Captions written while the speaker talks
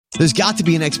There's got to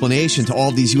be an explanation to all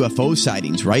of these UFO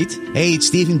sightings, right? Hey, it's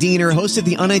Stephen Diener, host of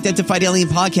the Unidentified Alien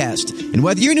Podcast. And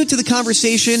whether you're new to the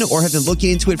conversation or have been looking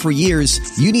into it for years,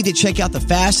 you need to check out the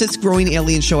fastest growing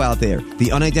alien show out there,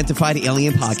 the Unidentified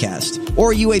Alien Podcast,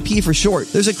 or UAP for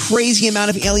short. There's a crazy amount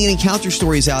of alien encounter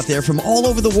stories out there from all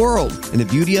over the world. And the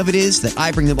beauty of it is that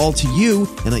I bring them all to you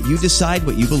and let you decide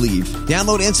what you believe.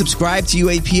 Download and subscribe to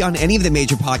UAP on any of the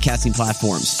major podcasting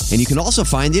platforms. And you can also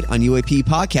find it on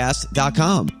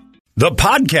UAPpodcast.com. The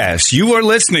podcast you are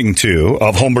listening to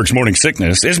of Holmberg's Morning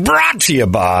Sickness is brought to you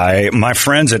by my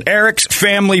friends at Eric's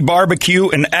Family Barbecue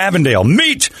in Avondale.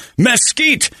 Meet,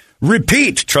 mesquite,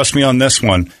 repeat. Trust me on this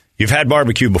one. You've had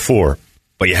barbecue before,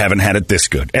 but you haven't had it this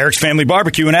good. Eric's Family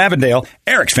Barbecue in Avondale,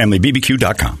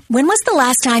 ericsfamilybbq.com. When was the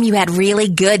last time you had really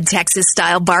good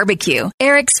Texas-style barbecue?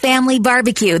 Eric's Family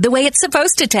Barbecue, the way it's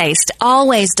supposed to taste.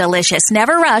 Always delicious,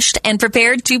 never rushed, and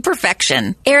prepared to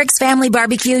perfection. Eric's Family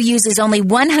Barbecue uses only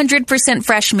 100%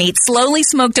 fresh meat, slowly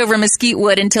smoked over mesquite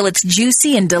wood until it's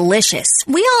juicy and delicious.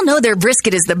 We all know their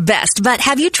brisket is the best, but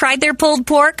have you tried their pulled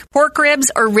pork, pork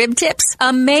ribs, or rib tips?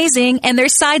 Amazing, and their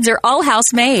sides are all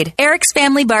house-made. Eric's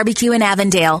Family Barbecue in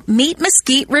Avondale. Meet,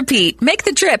 mesquite, repeat. Make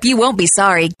the trip. You won't be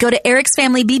sorry. Go to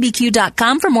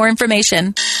ericsfamilybbq.com for more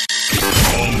information.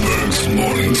 Holmberg's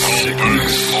Morning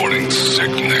Sickness. Morning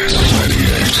Sickness.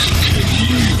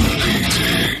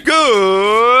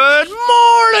 Good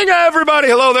morning, everybody.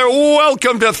 Hello there.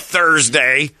 Welcome to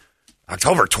Thursday,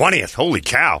 October 20th. Holy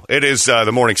cow. It is the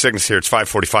Morning Sickness here. It's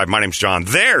 5:45. My name's John.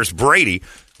 There's Brady.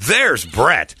 There's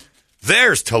Brett.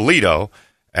 There's Toledo.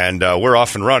 And we're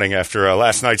off and running after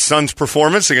last night's Suns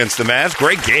performance against the Mavs.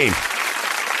 Great game.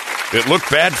 It looked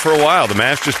bad for a while. The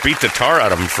Mavs just beat the tar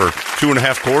out of them for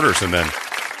 2.5 quarters and then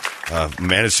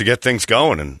managed to get things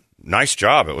going. And nice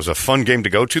job. It was a fun game to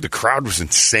go to. The crowd was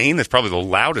insane. It's probably the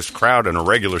loudest crowd in a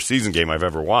regular season game I've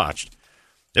ever watched.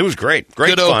 It was great.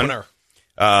 Great Good fun. opener.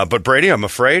 But, Brady, I'm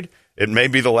afraid it may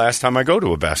be the last time I go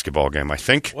to a basketball game. I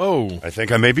think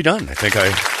I may be done.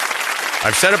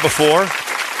 I've said it before.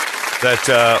 That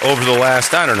over the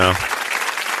last, last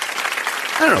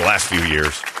few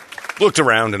years, looked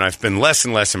around and I've been less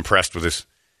and less impressed with this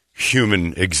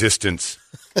human existence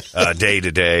day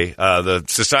to day. The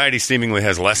society seemingly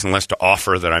has less and less to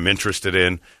offer that I'm interested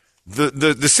in.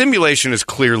 The simulation is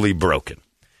clearly broken.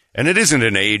 And it isn't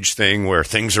an age thing where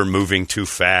things are moving too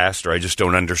fast or I just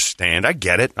don't understand. I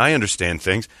get it. I understand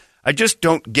things. I just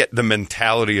don't get the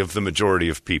mentality of the majority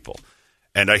of people.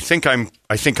 And I think I'm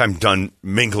done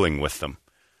mingling with them.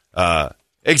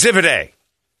 Exhibit A.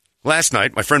 Last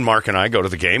night, my friend Mark and I go to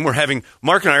the game.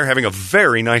 Mark and I are having a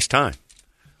very nice time.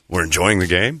 We're enjoying the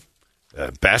game.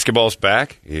 Basketball's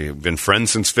back. We've been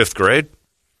friends since 5th grade.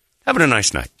 Having a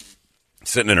nice night.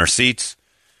 Sitting in our seats.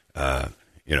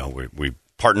 We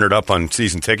partnered up on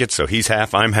season tickets, so he's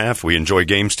half, I'm half. We enjoy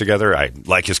games together. I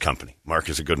like his company. Mark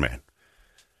is a good man.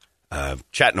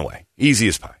 Chatting away. Easy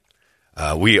as pie.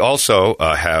 We also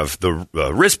have the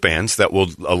wristbands that will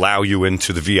allow you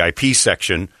into the VIP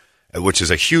section, which is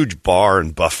a huge bar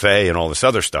and buffet and all this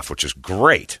other stuff, which is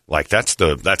great. Like that's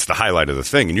the highlight of the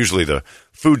thing. And usually the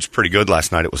food's pretty good.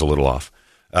 Last night it was a little off,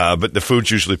 but the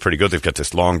food's usually pretty good. They've got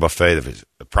this long buffet,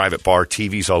 a private bar,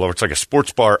 TVs all over. It's like a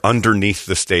sports bar underneath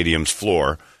the stadium's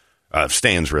floor,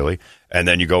 stands really, and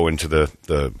then you go into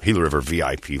the Gila River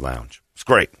VIP lounge. It's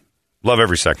great. Love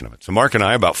every second of it. So Mark and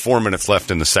I, about 4 minutes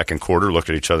left in the second quarter, look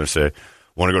at each other and say,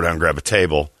 want to go down and grab a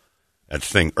table at the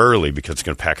thing early because it's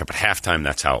going to pack up at halftime.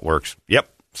 That's how it works. Yep.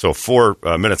 So 4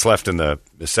 minutes left in the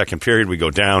second period. We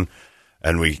go down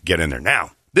and we get in there.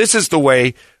 Now, this is the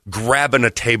way grabbing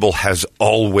a table has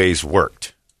always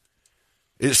worked.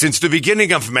 Since the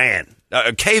beginning of man.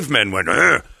 Cavemen went,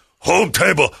 hold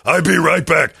table, I'll be right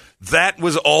back. That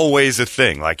was always a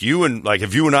thing. Like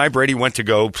if you and I, Brady, went to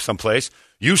go someplace,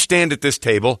 you stand at this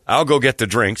table, I'll go get the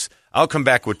drinks, I'll come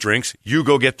back with drinks, you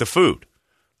go get the food.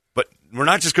 But we're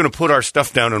not just going to put our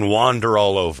stuff down and wander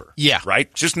all over. Yeah.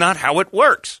 Right? Just not how it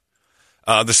works.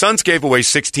 The Suns gave away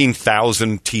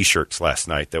 16,000 T-shirts last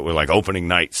night that were like opening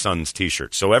night Suns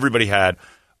T-shirts. So everybody had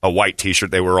a white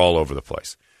T-shirt. They were all over the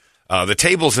place. The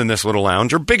tables in this little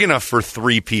lounge are big enough for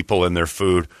 3 people and their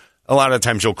food. A lot of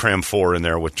times you'll cram 4 in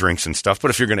there with drinks and stuff.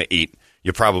 But if you're going to eat,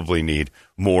 you probably need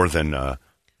more than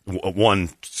one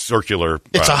circular.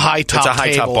 It's a high top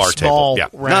bar table. Yeah,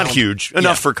 round. not huge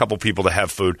enough for a couple people to have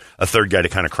food. A third guy to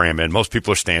kind of cram in. Most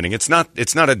people are standing. It's not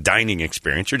a dining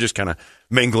experience. You're just kind of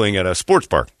mingling at a sports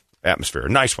bar atmosphere. A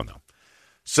nice one though.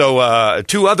 So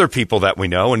 2 other people that we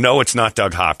know, and no, it's not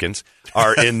Doug Hopkins,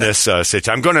 are in this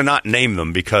situation. I'm going to not name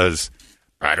them because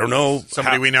I don't know.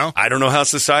 Somebody we know? I don't know how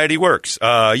society works.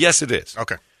 Yes, it is.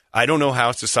 Okay. I don't know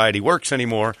how society works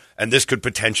anymore, and this could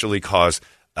potentially cause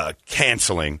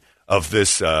canceling of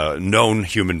this known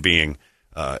human being.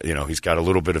 He's got a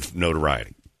little bit of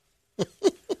notoriety.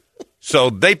 So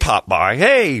they pop by.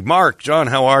 Hey, Mark, John,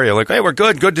 how are you? Like, hey, we're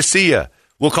good. Good to see you.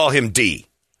 We'll call him D.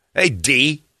 Hey,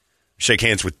 D. Shake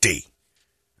hands with D.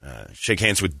 Shake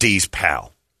hands with D's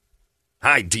pal.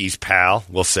 Hi, D's pal,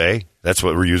 we'll say. That's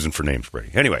what we're using for names,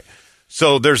 Brady. Anyway,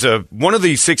 so there's one of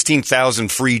the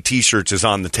 16,000 free T-shirts is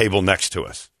on the table next to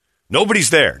us.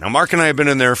 Nobody's there. Now, Mark and I have been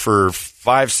in there for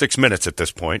 5-6 minutes at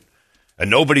this point,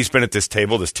 and nobody's been at this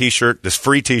table. This T-shirt, this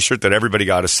free T-shirt that everybody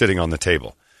got is sitting on the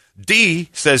table. D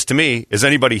says to me, is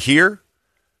anybody here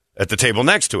at the table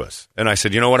next to us? And I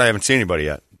said, you know what? I haven't seen anybody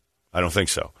yet. I don't think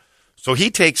so. So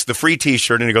he takes the free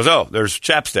T-shirt and he goes, oh, there's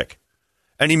chapstick.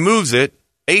 And he moves it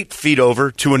 8 feet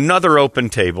over to another open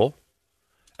table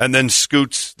and then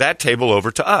scoots that table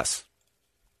over to us.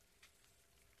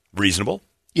 Reasonable?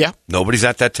 Yeah. Nobody's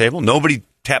at that table. Nobody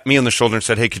tapped me on the shoulder and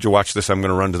said, hey, could you watch this? I'm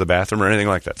going to run to the bathroom or anything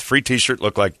like that. The free T-shirt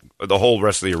looked like the whole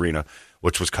rest of the arena,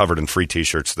 which was covered in free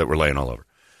T-shirts that were laying all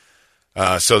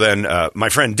over. So then my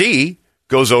friend D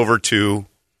goes over to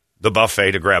the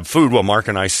buffet to grab food while Mark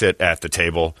and I sit at the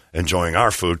table enjoying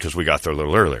our food because we got there a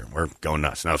little earlier. We're going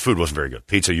nuts. Now, the food wasn't very good.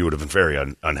 Pizza, you would have been very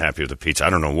unhappy with the pizza. I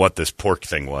don't know what this pork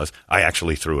thing was. I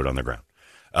actually threw it on the ground.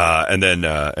 And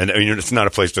it's not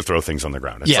a place to throw things on the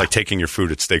ground. It's like taking your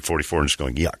food at Steak 44 and just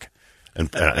going, yuck.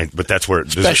 But that's where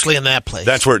especially in that place.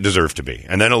 That's where it deserved to be.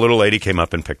 And then a little lady came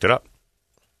up and picked it up,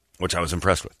 which I was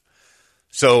impressed with.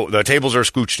 So the tables are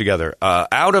scooched together.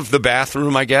 Out of the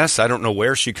bathroom, I guess, I don't know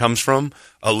where she comes from,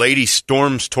 a lady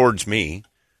storms towards me,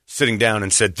 sitting down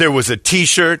and said, there was a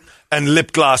T-shirt and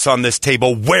lip gloss on this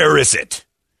table. Where is it?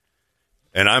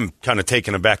 And I'm kind of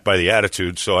taken aback by the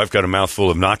attitude, so I've got a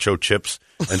mouthful of nacho chips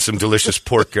and some delicious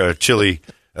pork chili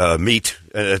meat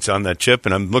that's on that chip,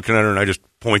 and I'm looking at her and I just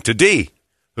point to D,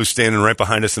 who's standing right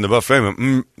behind us in the buffet. I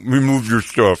went, remove your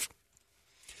stuff.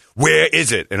 Where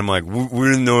is it? And I'm like, we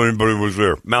didn't know anybody was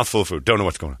there. Mouthful of food. Don't know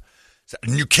what's going on. So,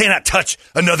 you cannot touch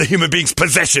another human being's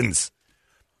possessions.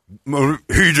 He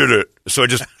did it. So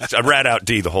I rat out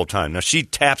D the whole time. Now, she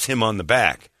taps him on the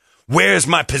back. Where's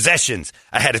my possessions?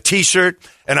 I had a T-shirt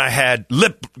and I had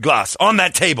lip gloss on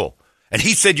that table. And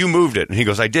he said, you moved it. And he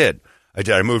goes, I did.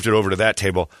 I moved it over to that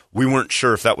table. We weren't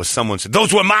sure if that was someone's.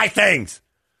 Those were my things.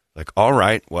 Like, all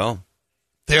right, well.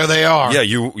 There they are. Yeah,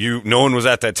 you. No one was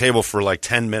at that table for like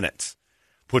 10 minutes.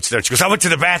 Puts there. She goes, I went to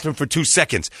the bathroom for 2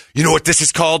 seconds. You know what this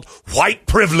is called? White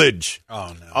privilege.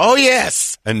 Oh, no. Oh,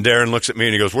 yes. And Darren looks at me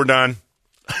and he goes, we're done.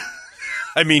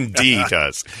 I mean, D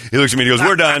does. He looks at me and he goes,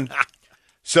 we're done.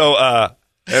 So,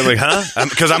 I'm like, huh?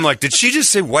 Because I'm like, did she just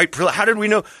say white privilege? How did we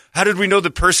know? How did we know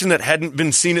the person that hadn't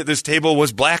been seen at this table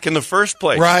was black in the first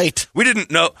place? Right. We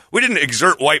didn't know. We didn't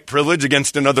exert white privilege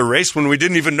against another race when we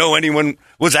didn't even know anyone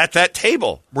was at that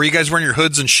table. Were you guys wearing your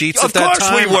hoods and sheets at that time? Of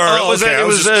course we were. Oh, it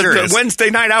was a Wednesday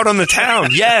night out on the town.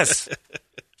 Yes.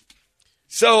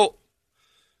 So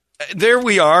there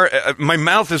we are. My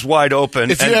mouth is wide open.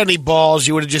 If you had any balls,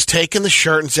 you would have just taken the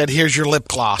shirt and said, here's your lip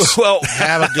gloss. Well,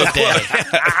 have a good day.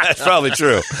 That's probably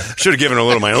true. Should have given her a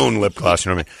little of my own lip gloss, you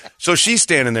know what I mean? So she's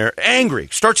standing there angry,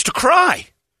 starts to cry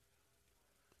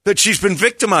that she's been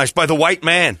victimized by the white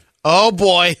man. Oh,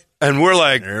 boy. And we're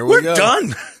like, we're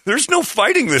done. There's no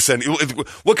fighting this.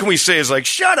 What can we say is like,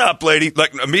 shut up, lady.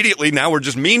 Like immediately now we're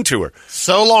just mean to her.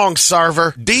 So long,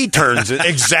 Sarver. D turns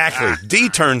exactly. D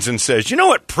turns and says, you know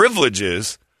what privilege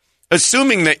is?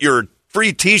 Assuming that your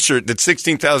free T-shirt that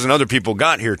 16,000 other people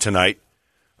got here tonight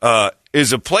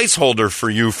is a placeholder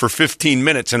for you for 15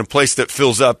 minutes in a place that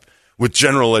fills up with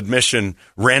general admission,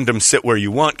 random sit where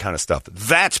you want kind of stuff.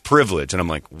 That's privilege. And I'm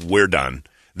like, we're done.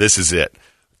 This is it.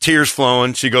 Tears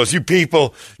flowing. She goes, you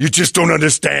people, you just don't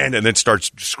understand. And then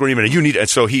starts screaming. And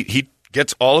so he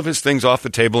gets all of his things off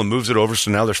the table and moves it over. So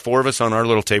now there's 4 of us on our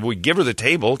little table. We give her the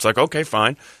table. It's like, okay,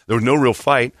 fine. There was no real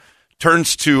fight.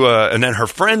 Turns to, and then her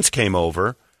friends came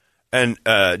over. And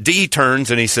D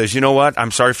turns and he says, you know what? I'm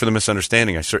sorry for the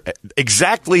misunderstanding.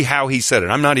 Exactly how he said it.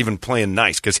 I'm not even playing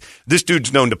nice because this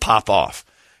dude's known to pop off.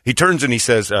 He turns and he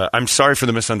says, I'm sorry for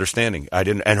the misunderstanding. I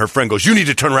didn't. And her friend goes, you need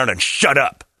to turn around and shut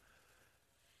up.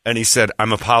 And he said,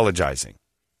 I'm apologizing.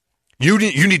 You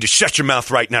need to shut your mouth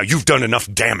right now. You've done enough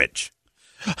damage.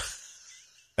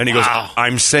 And he goes,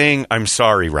 I'm saying I'm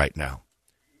sorry right now.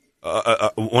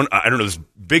 I don't know, this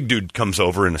big dude comes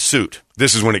over in a suit.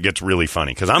 This is when it gets really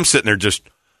funny because I'm sitting there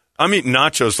I'm eating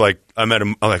nachos like I'm at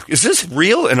I'm like, is this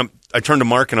real? And I turn to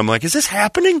Mark and I'm like, is this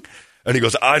happening? And he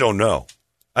goes, I don't know.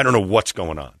 I don't know what's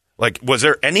going on. Like, was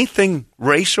there anything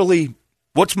racially,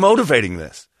 what's motivating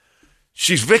this?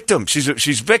 She's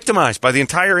victimized by the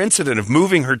entire incident of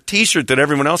moving her T-shirt that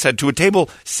everyone else had to a table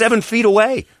 7 feet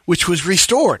away. Which was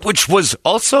restored. Which was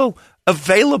also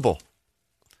available.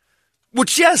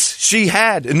 Which, yes, she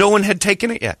had, and no one had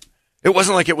taken it yet. It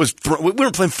wasn't like it was, we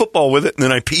were playing football with it, and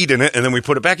then I peed in it, and then we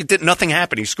put it back. Nothing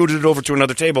happened. He scooted it over to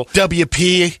another table.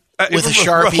 WP with a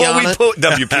Sharpie on it.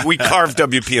 WP. We carved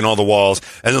WP in all the walls,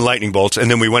 and then lightning bolts, and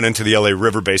then we went into the LA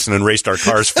River Basin and raced our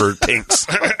cars for pinks.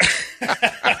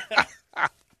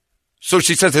 So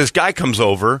she says this guy comes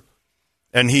over,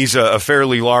 and he's a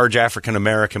fairly large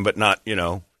African-American, but not,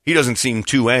 he doesn't seem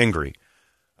too angry.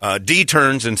 Dee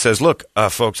turns and says, look,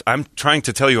 folks, I'm trying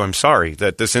to tell you I'm sorry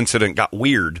that this incident got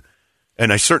weird,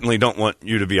 and I certainly don't want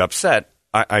you to be upset.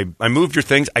 I moved your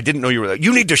things. I didn't know you were there.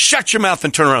 You need to shut your mouth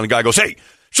and turn around. The guy goes, hey,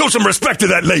 show some respect to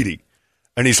that lady.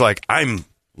 And he's like, I'm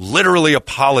literally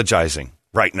apologizing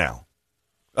right now.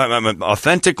 I'm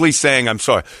authentically saying I'm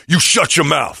sorry. You shut your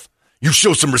mouth. You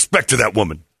show some respect to that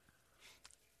woman.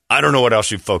 I don't know what else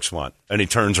you folks want. And he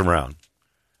turns around.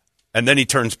 And then he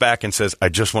turns back and says, I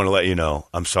just want to let you know,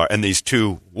 I'm sorry. And these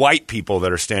two white people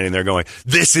that are standing there going,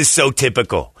 this is so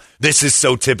typical. This is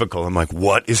so typical. I'm like,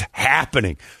 what is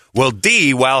happening? Well,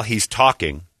 Dee, while he's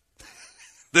talking,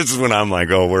 this is when I'm like,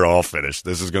 oh, we're all finished.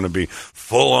 This is going to be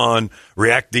full on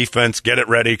react defense. Get it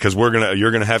ready because you're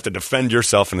going to have to defend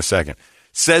yourself in a second.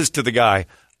 Says to the guy,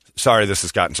 sorry, this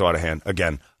has gotten so out of hand.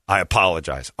 Again, I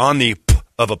apologize. On the p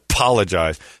of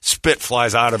apologize, spit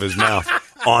flies out of his mouth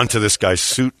onto this guy's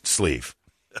suit sleeve.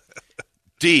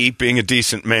 Dee, being a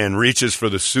decent man, reaches for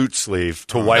the suit sleeve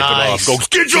to wipe it off. Goes,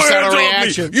 get your hands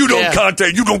off me. You don't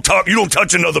contact, you don't talk, you don't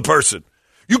touch another person.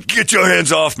 You get your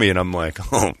hands off me. And I'm like,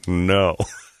 oh, no.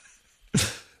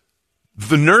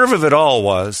 The nerve of it all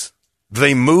was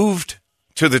they moved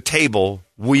to the table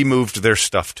we moved their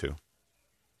stuff to.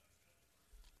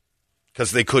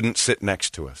 Because they couldn't sit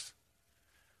next to us.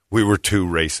 We were too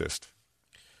racist.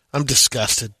 I'm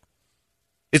disgusted.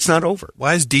 It's not over.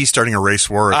 Why is Dee starting a race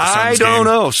war at the Suns game? I don't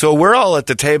know. know. So we're all at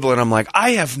the table, and I'm like,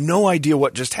 I have no idea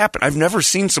what just happened. I've never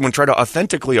seen someone try to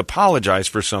authentically apologize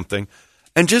for something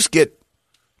and just get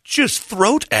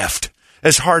throat effed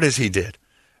as hard as he did.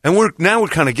 And we're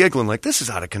kind of giggling like, this is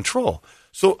out of control.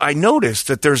 So I noticed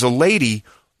that there's a lady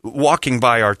walking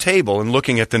by our table and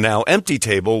looking at the now empty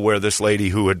table where this lady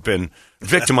who had been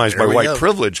victimized by white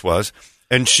privilege was.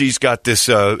 And she's got this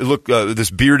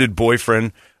this bearded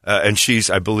boyfriend, and she's,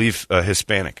 I believe,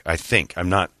 Hispanic. I think.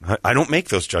 I don't make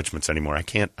those judgments anymore. I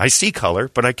can't. I see color,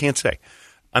 but I can't say.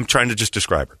 I'm trying to just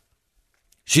describe her.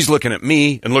 She's looking at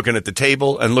me and looking at the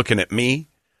table and looking at me.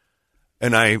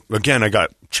 And I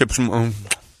got chips. I'm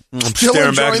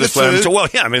staring back at this food. So, well,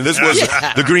 yeah, I mean, this was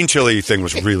the green chili thing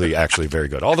was really actually very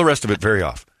good. All the rest of it very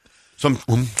off. So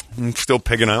I'm still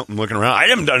pigging out and looking around. I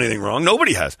haven't done anything wrong.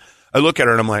 Nobody has. I look at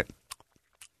her and I'm like,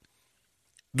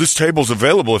 this table's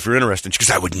available if you're interested. She goes,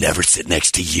 I would never sit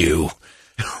next to you.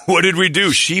 What did we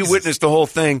do? She witnessed the whole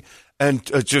thing and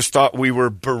just thought we were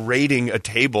berating a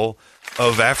table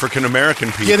of African-American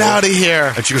people. Get out of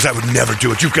here. And she goes, I would never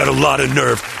do it. You've got a lot of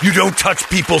nerve. You don't touch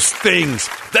people's things.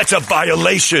 That's a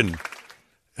violation. And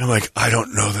I'm like, I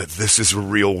don't know that this is a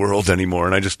real world anymore.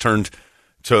 And I just turned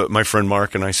to my friend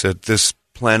Mark and I said, this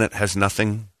planet has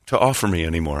nothing to offer me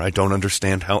anymore. I don't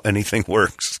understand how anything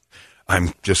works.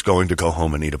 I'm just going to go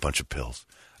home and eat a bunch of pills.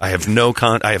 I have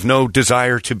no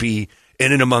desire to be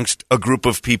in and amongst a group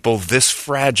of people this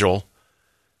fragile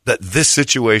that this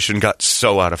situation got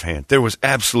so out of hand. There was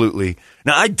absolutely...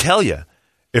 Now, I'd tell you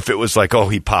if it was like, oh,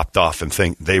 he popped off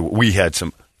and we had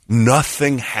some...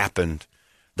 Nothing happened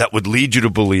that would lead you to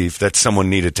believe that someone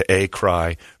needed to A,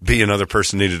 cry, B, another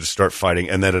person needed to start fighting,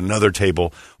 and that another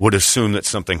table would assume that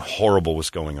something horrible was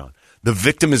going on. The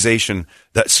victimization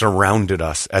that surrounded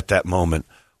us at that moment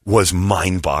was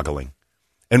mind-boggling.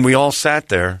 And we all sat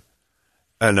there,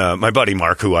 and my buddy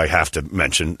Mark, who I have to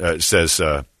mention, says,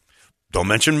 don't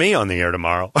mention me on the air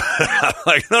tomorrow. I'm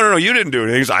like, no, you didn't do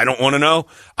anything. He goes, I don't want to know.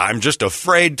 I'm just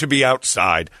afraid to be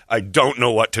outside. I don't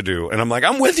know what to do. And I'm like,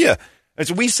 I'm with you. And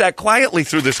so we sat quietly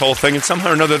through this whole thing, and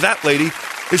somehow or another that lady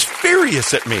is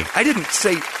furious at me. I didn't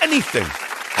say anything.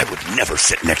 I would never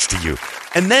sit next to you.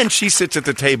 And then she sits at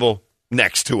the table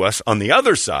next to us on the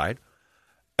other side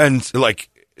and like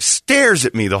stares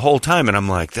at me the whole time. And I'm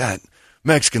like, that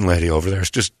Mexican lady over there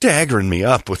is just daggering me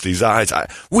up with these eyes.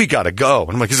 We got to go.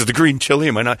 And I'm like, is it the green chili?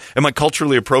 Am I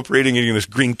culturally appropriating eating this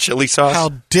green chili sauce? How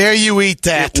dare you eat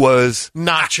that? It was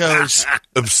nachos.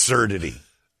 Absurdity.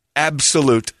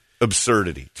 Absolute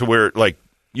absurdity to where like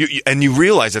you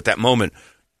realize at that moment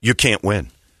you can't win.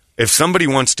 If somebody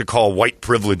wants to call white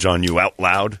privilege on you out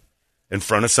loud in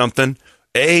front of something,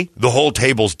 A, the whole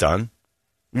table's done.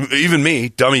 Even me,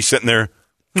 dummy, sitting there.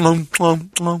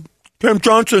 Cam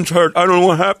Johnson's hurt. I don't know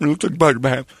what happened. It looks like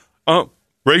bad.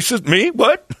 Racist? Me?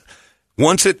 What?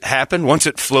 Once it happened, once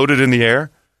it floated in the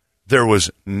air, there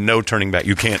was no turning back.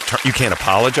 You can't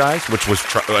apologize, which was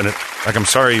like, I'm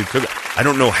sorry you could. I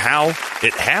don't know how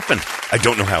it happened. I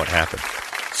don't know how it happened.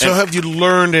 So have you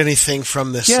learned anything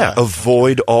from this? Yeah,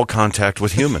 avoid all contact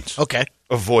with humans. Okay.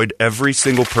 Avoid every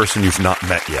single person you've not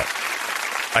met yet.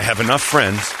 I have enough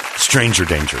friends, stranger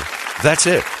danger. That's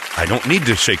it. I don't need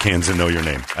to shake hands and know your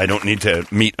name. I don't need to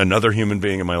meet another human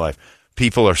being in my life.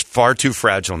 People are far too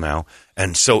fragile now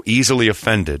and so easily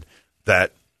offended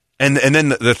that... And then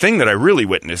the thing that I really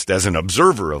witnessed as an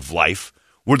observer of life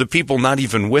were the people not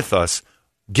even with us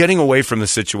getting away from the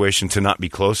situation to not be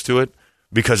close to it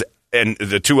because... And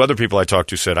the two other people I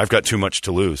talked to said, I've got too much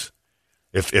to lose.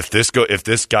 If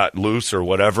this got loose or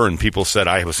whatever and people said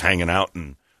I was hanging out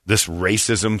and this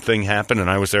racism thing happened and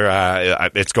I was there,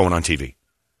 it's going on TV.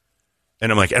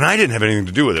 And I'm like, and I didn't have anything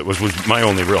to do with it. It was my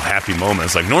only real happy moment.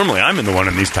 It's like, normally I'm in the one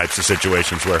in these types of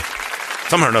situations where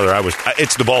somehow or another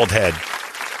it's the bald head.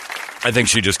 I think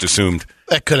she just assumed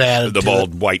that could add the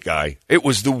bald white guy. It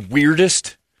was the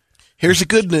weirdest. Here's the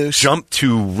good news. Jump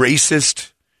to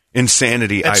racist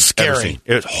insanity I've ever seen.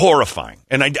 It's horrifying.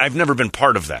 And I've never been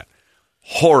part of that.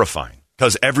 Horrifying.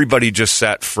 Because everybody just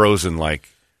sat frozen like,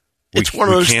 it's one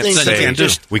of those things that you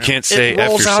just... We can't say F yourself.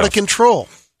 It rolls out of control.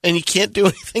 And you can't do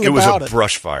anything about it. It was a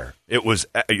brush fire. It was.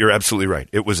 You're absolutely right.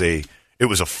 It was a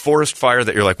forest fire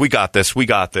that you're like, we got this.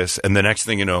 And the next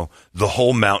thing you know, the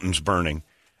whole mountain's burning.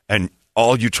 And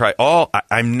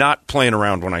I'm not playing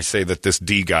around when I say that this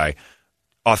D guy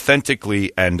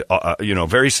authentically and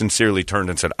very sincerely turned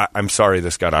and said, I'm sorry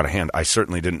this got out of hand. I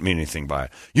certainly didn't mean anything by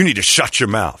it. You need to shut your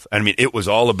mouth. I mean, it was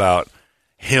all about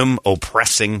him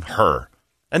oppressing her.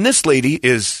 And this lady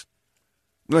is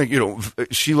like,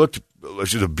 she's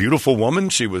a beautiful woman.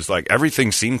 She was like,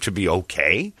 everything seemed to be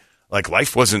okay. Like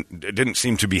life didn't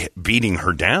seem to be beating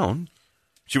her down.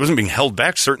 She wasn't being held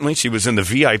back. Certainly she was in the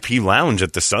VIP lounge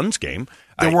at the Suns game.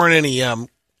 There weren't any, I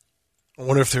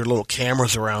wonder if there were little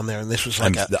cameras around there and this was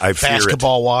like a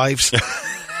Basketball Wives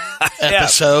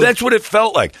episode. Yeah, that's what it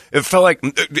felt like. It felt like,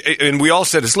 and we all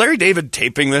said, is Larry David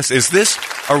taping this?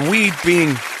 Are we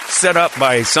being set up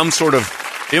by some sort of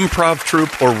improv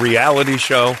troupe or reality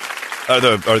show? Are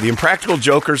the Impractical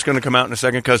Jokers going to come out in a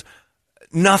second? Because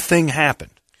nothing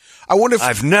happened. I wonder if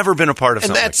I've never been a part of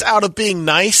something. And that's like that. Out of being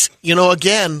nice.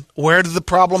 Again, where did the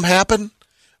problem happen?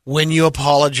 When you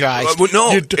apologize.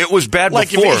 No, it was bad like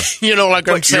before. Like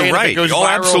I'm saying, you're right. It goes viral,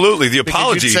 absolutely. The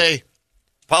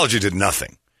apology did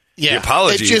nothing. Yeah, the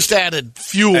apology it just added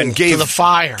fuel to the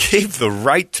fire. Gave the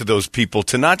right to those people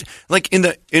to not like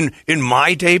in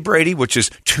my day, Brady, which is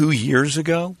 2 years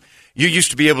ago. You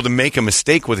used to be able to make a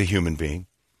mistake with a human being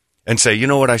and say, you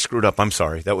know what, I screwed up. I'm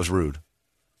sorry. That was rude.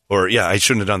 Or, yeah, I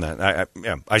shouldn't have done that.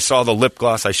 I saw the lip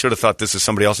gloss. I should have thought this is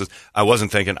somebody else's. I wasn't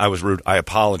thinking. I was rude. I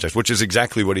apologize, which is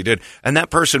exactly what he did. And that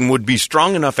person would be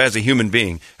strong enough as a human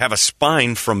being, have a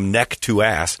spine from neck to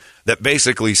ass that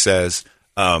basically says,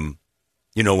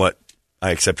 you know what,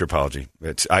 I accept your apology.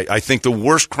 I think the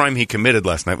worst crime he committed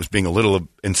last night was being a little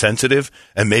insensitive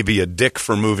and maybe a dick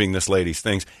for moving this lady's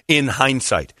things in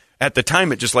hindsight. At the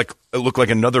time, it looked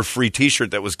like another free T-shirt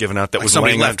that was given out that was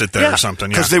somebody laying left it there or something.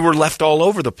 Yeah, because they were left all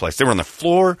over the place. They were on the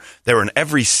floor. They were in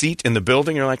every seat in the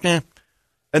building. You're like, nah,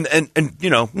 and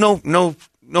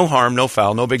no harm, no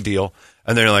foul, no big deal.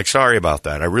 And they're like, sorry about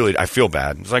that. I feel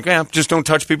bad. It's like, just don't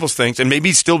touch people's things, and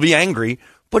maybe still be angry,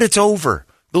 but it's over.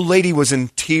 The lady was in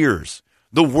tears.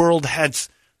 The world had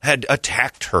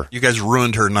attacked her. You guys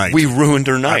ruined her night. We ruined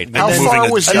her night. How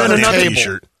far was the other table?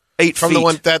 T-shirt. 8 from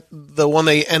feet. the one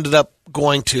they ended up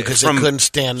going to because they couldn't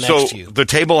stand next to you. The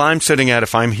table I'm sitting at,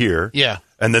 if I'm here, yeah,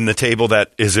 and then the table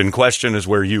that is in question is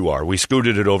where you are. We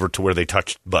scooted it over to where they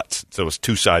touched butts, so it was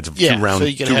two sides of two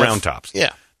round tops.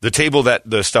 Yeah, the table that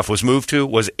the stuff was moved to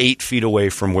was 8 feet away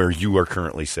from where you are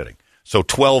currently sitting, so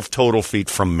 12 total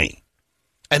feet from me.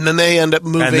 And then they end up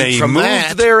moving and they from moved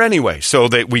that there anyway. So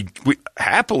we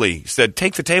happily said,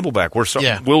 take the table back.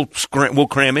 We'll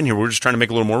cram in here. We're just trying to make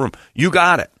a little more room. You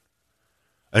got it.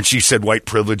 And she said white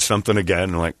privilege something again.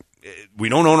 And like, we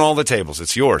don't own all the tables.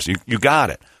 It's yours. You got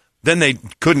it. Then they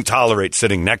couldn't tolerate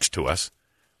sitting next to us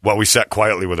while we sat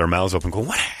quietly with our mouths open going,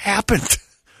 what happened?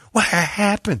 What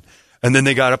happened? And then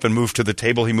they got up and moved to the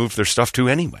table he moved their stuff to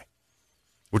anyway,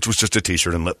 which was just a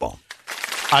T-shirt and lip balm.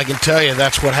 I can tell you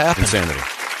that's what happened. Insanity.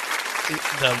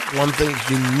 The one thing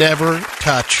you never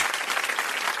touch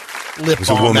lip balm. It was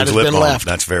a woman's lip balm. Left.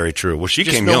 That's very true. Well, she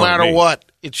just came no matter at me. what.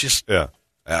 It's just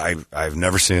I've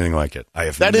never seen anything like it.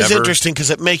 That is interesting because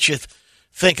it makes you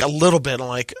think a little bit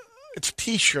like, It's a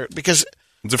T-shirt because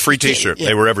it's a free T-shirt. Yeah.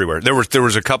 They were everywhere. There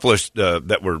was a couple of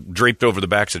that were draped over the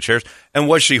backs of chairs. And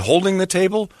was she holding the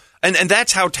table? And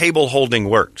that's how table holding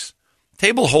works.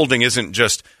 Table holding isn't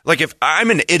just like if I'm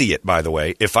an idiot, by the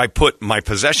way, if I put my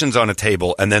possessions on a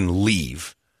table and then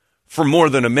leave for more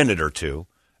than a minute or two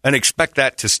and expect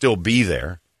that to still be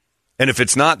there. And if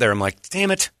it's not there, I'm like, damn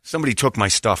it, somebody took my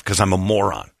stuff because I'm a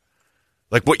moron.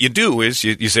 Like what you do is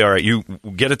you say, all right, you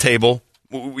get a table,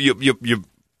 you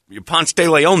Ponce de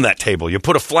Leon that table, you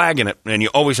put a flag in it, and you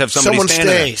always have somebody standing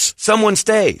there. Someone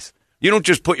stays. You don't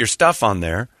just put your stuff on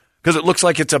there because it looks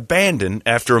like it's abandoned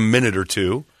after a minute or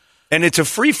two, and it's a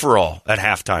free-for-all at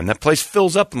halftime. That place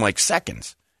fills up in like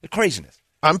seconds. It's craziness.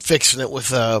 I'm fixing it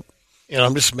with, I'm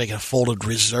just making a folded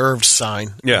reserved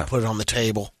sign and put it on the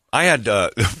table. I had,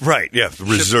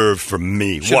 reserved for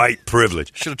me, white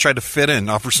privilege. Should have tried to fit in,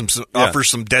 offer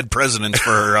some dead presidents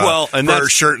for her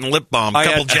shirt and lip balm. A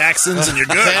couple Jacksons and you're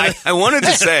good. I wanted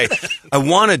to say, I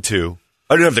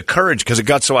didn't have the courage because it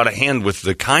got so out of hand with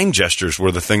the kind gestures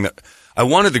were the thing that, I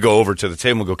wanted to go over to the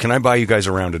table and go, can I buy you guys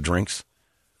a round of drinks?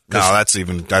 No,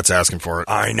 that's asking for it.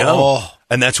 I know.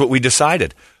 And that's what we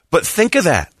decided. But think of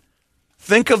that.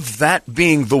 Think of that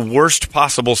being the worst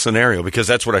possible scenario, because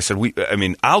that's what I said.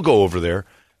 I'll go over there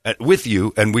with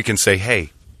you, and we can say,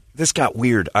 hey, this got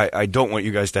weird. I don't want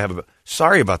you guys to have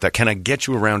sorry about that. Can I get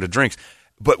you a round of drinks?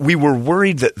 But we were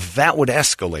worried that would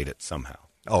escalate it somehow.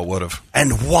 Oh, it would have.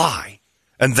 And why?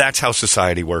 And that's how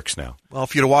society works now. Well,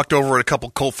 if you'd have walked over with a couple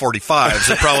Colt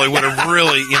 45s, it probably would have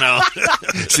really,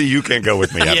 See, you can't go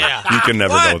with me ever. Yeah. You can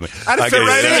never go with me. I'd have fit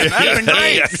right in. That'd have been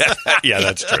great. Yeah,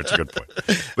 that's true. It's a good point.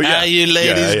 But how you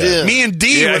ladies do? Me and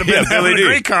Dee would have been having a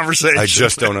great conversation. I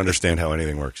just don't understand how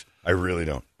anything works. I really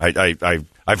don't.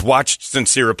 I've watched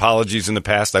sincere apologies in the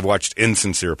past. I've watched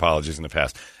insincere apologies in the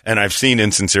past. And I've seen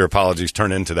insincere apologies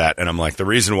turn into that. And I'm like, the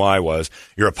reason why was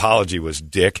your apology was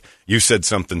dick. You said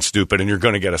something stupid, and you're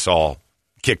going to get us all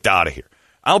kicked out of here.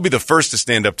 I'll be the first to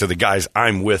stand up to the guys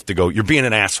I'm with to go, you're being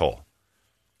an asshole.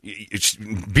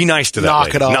 Be nice to that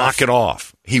lady. Knock it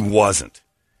off. He wasn't.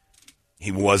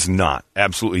 He was not.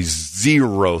 Absolutely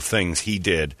zero things he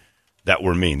did that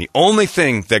were mean. The only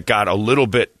thing that got a little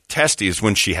bit testy is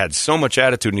when she had so much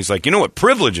attitude, and he's like, you know what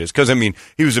privilege is? Because,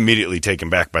 he was immediately taken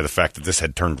back by the fact that this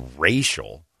had turned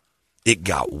racial. It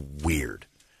got weird.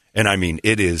 And,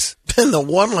 it is. And the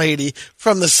one lady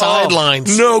from the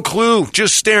sidelines. No clue.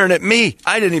 Just staring at me.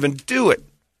 I didn't even do it.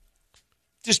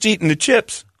 Just eating the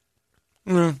chips.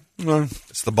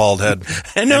 It's the bald head.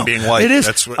 I know. And being white. It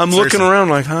is. I'm looking around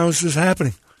like, how is this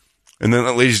happening? And then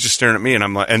that lady's just staring at me, and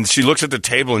I'm like, and she looks at the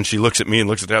table, and she looks at me and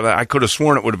looks at the other. I could have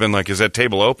sworn it would have been like, is that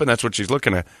table open? That's what she's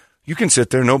looking at. You can sit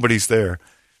there. Nobody's there.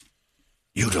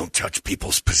 You don't touch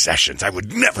people's possessions. I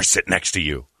would never sit next to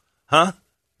you. Huh?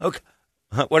 Okay.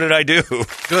 What did I do?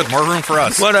 Good. More room for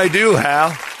us. What'd I do,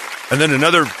 Hal? And then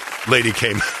another lady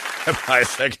came by a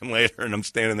second later, and I'm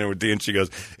standing there with Dee, and she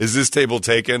goes, is this table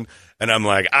taken? And I'm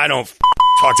like, I don't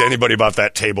talk to anybody about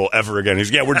that table ever again.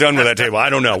 He's, we're done with that table. I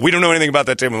don't know. We don't know anything about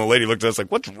that table. And the lady looked at us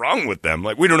like, what's wrong with them?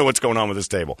 Like, we don't know what's going on with this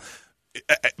table.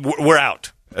 We're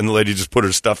out. And the lady just put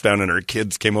her stuff down, and her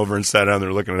kids came over and sat down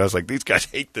there looking at us like, these guys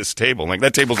hate this table. Like,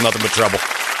 that table's nothing but trouble.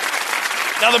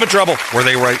 Nothing but trouble. Were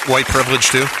they white privilege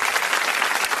too?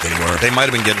 They were. They might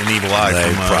have been getting an evil eye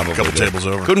from a couple tables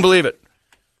over. Couldn't believe it.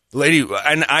 The lady,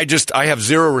 and I have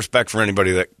zero respect for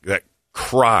anybody that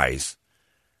cries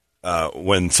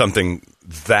when something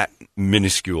that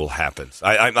minuscule happens.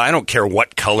 I don't care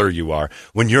what color you are.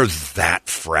 When you're that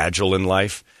fragile in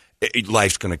life,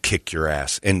 life's going to kick your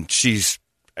ass. And she's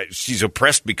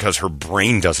oppressed because her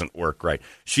brain doesn't work right.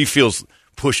 She feels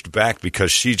pushed back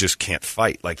because she just can't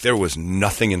fight. Like, there was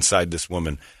nothing inside this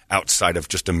woman outside of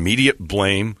just immediate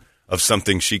blame of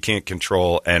something she can't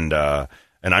control, and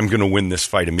I'm going to win this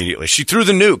fight immediately. She threw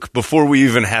the nuke before we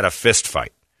even had a fist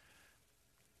fight.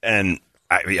 And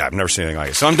I've never seen anything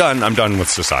like it. So I'm done. I'm done with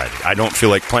society. I don't feel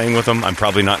like playing with them. I'm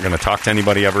probably not going to talk to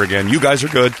anybody ever again. You guys are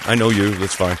good. I know you.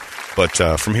 That's fine.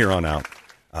 But from here on out,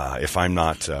 if I'm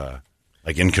not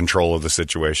in control of the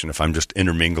situation, if I'm just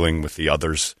intermingling with the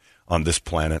others on this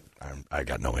planet, I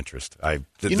got no interest.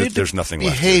 There's nothing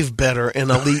left. Behave better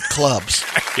in elite clubs.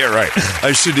 Yeah, right.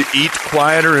 I should eat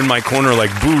quieter in my corner like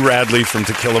Boo Radley from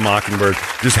To Kill a Mockingbird,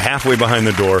 just halfway behind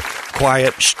the door,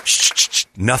 quiet,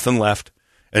 nothing left,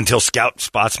 until Scout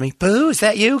spots me. Boo, is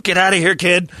that you? Get out of here,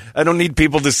 kid. I don't need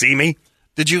people to see me.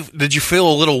 Did you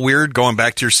feel a little weird going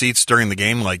back to your seats during the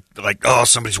game? Like oh,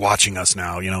 somebody's watching us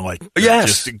now,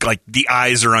 Yes. Just like the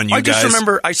eyes are on you guys. I just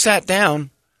remember I sat down.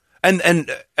 And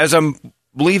as I'm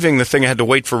leaving the thing, I had to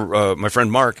wait for my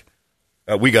friend Mark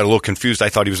we got a little confused. I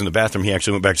thought he was in the bathroom. He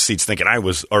actually went back to seats thinking I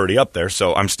was already up there.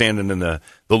 So I'm standing in the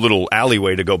little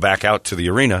alleyway to go back out to the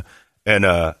arena. And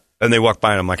they walked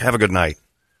by, and I'm like, have a good night.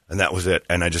 And that was it.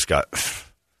 And I just got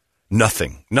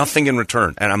nothing in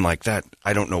return. And I'm like,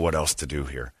 I don't know what else to do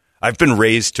here. I've been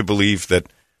raised to believe that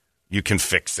you can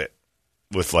fix it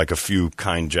with like a few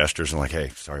kind gestures and like, hey,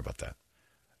 sorry about that.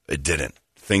 It didn't.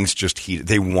 Things just heated.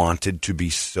 They wanted to be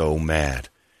so mad.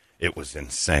 It was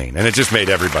insane. And it just made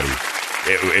everybody.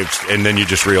 And then you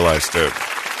just realized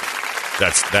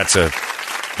that's a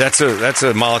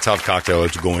Molotov cocktail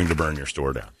that's going to burn your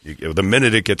store down. The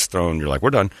minute it gets thrown, you're like, we're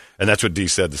done. And that's what Dee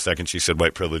said the second she said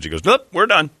white privilege. He goes, nope, we're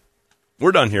done.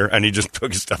 We're done here. And he just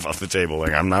took his stuff off the table.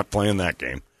 Like, I'm not playing that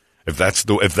game. If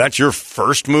that's your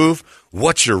first move,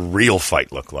 what's your real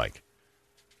fight look like?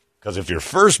 Because if your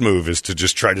first move is to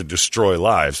just try to destroy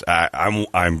lives, I'm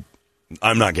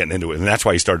not getting into it. And that's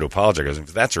why he started to apologize.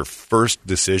 If that's her first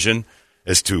decision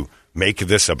is to make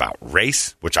this about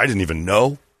race, which I didn't even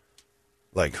know,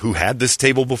 like who had this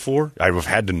table before, I would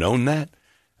have had to known that.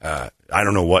 I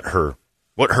don't know what her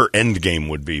end game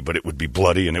would be, but it would be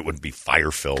bloody and it would be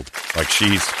fire filled. Like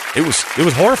it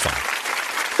was horrifying.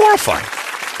 Horrifying.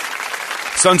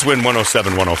 Suns win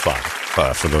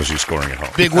 107-105 for those of you scoring at home.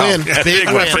 Big win. Big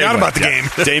win. I forgot about the game.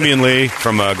 Damian Lee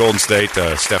from Golden State,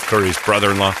 Steph Curry's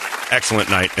brother-in-law. Excellent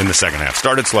night in the second half.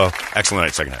 Started slow. Excellent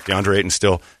night second half. DeAndre Ayton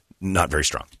still not very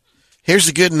strong. Here's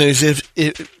the good news.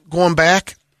 If going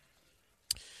back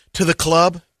to the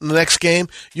club in the next game,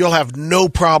 you'll have no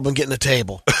problem getting a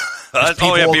table.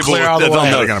 People will clear out of the way.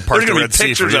 They're going to park the Red Sea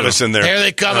pictures of us in there. Here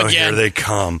they come again. Here they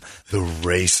come. The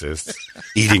racists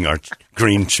eating our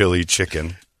green chili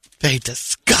chicken. They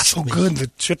disgust me. So good. The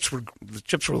chips were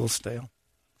a little stale.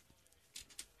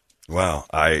 Wow.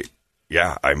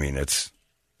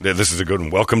 This is a good one.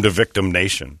 Welcome to Victim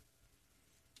Nation.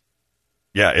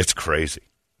 Yeah, it's crazy.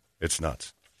 It's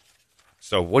nuts.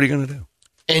 So what are you going to do?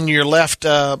 And you're left,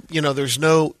 the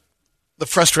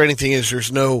frustrating thing is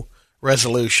there's no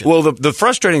resolution. Well, the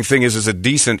frustrating thing is, as a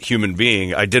decent human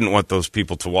being, I didn't want those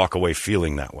people to walk away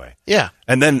feeling that way. Yeah.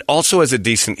 And then also as a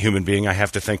decent human being, I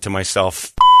have to think to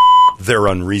myself, they're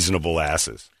unreasonable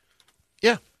asses.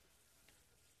 Yeah.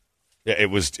 Yeah,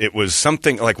 it was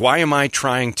something like, why am I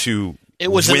trying to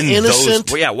It was win an innocent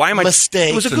those? Well, yeah, why am I?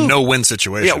 mistake. It was a no-win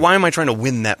situation. Yeah, why am I trying to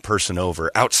win that person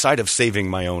over outside of saving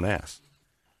my own ass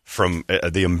from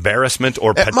the embarrassment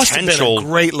or potential? It must have been a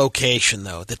great location,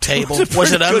 though. The table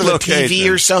was it under the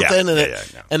TV or something,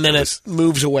 and then it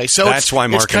moves away. So that's why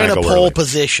Mark it's kind and I of go pole early.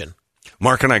 Position.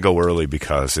 Mark and I go early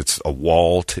because it's a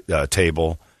wall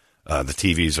table. The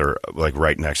TVs are like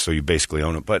right next, so you basically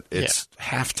own it. But it's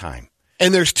halftime.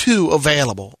 And there's two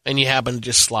available, and you happen to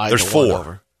just slide there's the four. one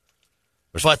over.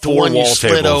 There's but the four one you wall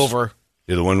slid tables. over.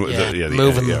 Yeah, the one.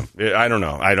 Moving them. Yeah. I don't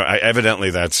know.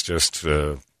 Evidently, that's just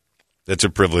that's a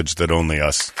privilege that only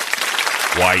us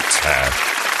whites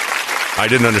have. I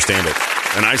didn't understand it,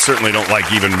 and I certainly don't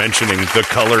like even mentioning the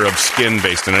color of skin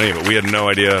based on any of it. We had no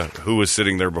idea who was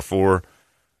sitting there before,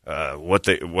 what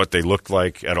they looked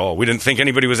like at all. We didn't think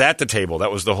anybody was at the table.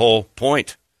 That was the whole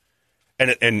point.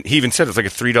 And he even said it's like a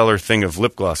 $3 thing of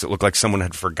lip gloss. It looked like someone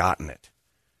had forgotten it.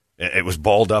 It was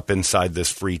balled up inside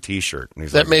this free T-shirt. And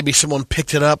he's maybe someone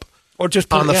picked it up or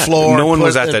just on the floor. No one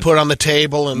was at that. Put on the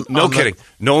table. And no kidding.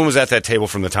 No one was at that table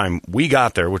from the time we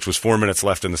got there, which was 4 minutes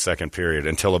left in the second period,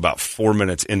 until about 4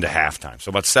 minutes into halftime. So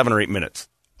about 7 or 8 minutes.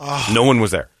 Oh, no one was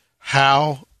there.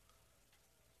 How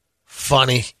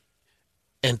funny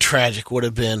and tragic would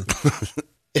have been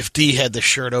if D had the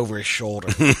shirt over his shoulder.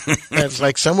 It's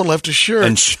like someone left his shirt.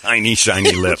 And shiny,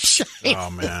 shiny lips.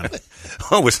 Oh, man.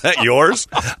 Oh, was that yours?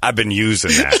 I've been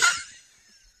using that.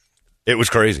 It was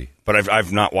crazy, but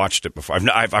I've not watched it before.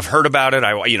 I've heard about it.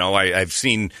 I've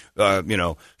seen.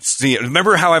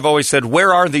 Remember how I've always said,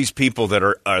 where are these people that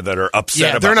are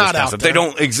upset about they're not this out stuff? there. They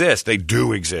don't exist. They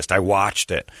do exist. I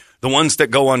watched it. The ones that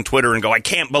go on Twitter and go, I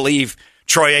can't believe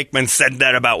Troy Aikman said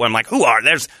that about one. I'm like, who are?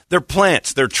 They're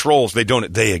plants. They're trolls.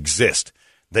 They exist.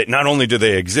 Not only do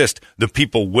they exist, the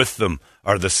people with them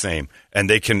are the same, and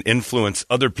they can influence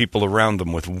other people around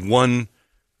them with one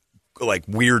like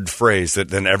weird phrase that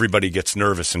then everybody gets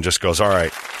nervous and just goes, all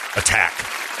right, attack.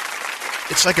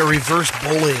 It's like a reverse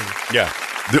bullying. Yeah.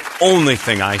 The only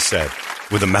thing I said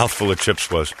with a mouthful of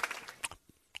chips was,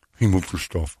 he moved your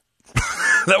stuff.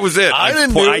 That was it.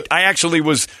 I actually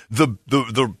was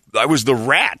I was the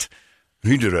rat.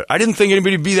 He did it. I didn't think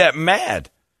anybody would be that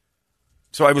mad.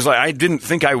 So I was like, I didn't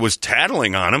think I was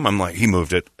tattling on him. I'm like, he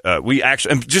moved it. We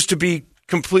actually, and just to be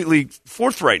completely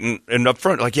forthright and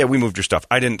upfront, like, yeah, we moved your stuff.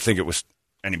 I didn't think it was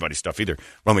anybody's stuff either.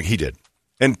 But I'm like, he did.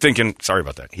 And thinking, sorry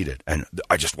about that, he did. And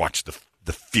I just watched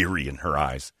the fury in her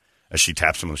eyes as she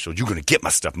taps him on the shoulder. You're going to get my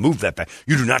stuff. Move that back.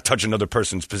 You do not touch another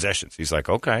person's possessions. He's like,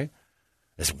 okay.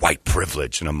 It's white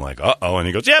privilege. And I'm like, uh-oh. And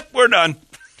he goes, yep, we're done.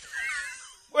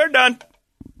 We're done.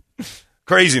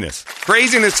 Craziness.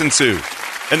 Craziness ensued.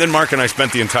 And then Mark and I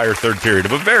spent the entire third period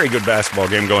of a very good basketball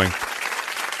game going,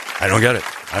 I don't get it.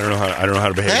 I don't know how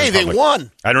to behave. Hey, in public. they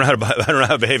won. I don't know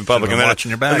how to behave in public. And then watching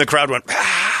your back. And the crowd went,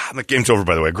 and the game's over,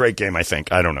 by the way. Great game, I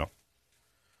think. I don't know.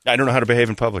 I don't know how to behave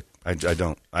in public. I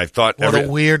don't. I thought what a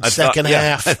weird second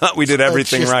half. I thought we did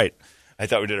everything right. I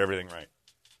thought we did everything right.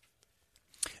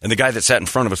 And the guy that sat in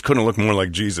front of us couldn't look more like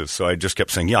Jesus, so I just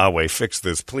kept saying, Yahweh, fix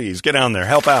this, please. Get down there.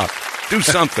 Help out. Do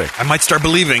something. I might start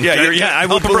believing. Yeah, I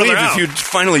would believe if you'd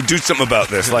finally do something about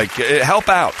this. Like, help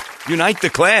out. Unite the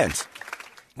clans.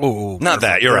 Oh, not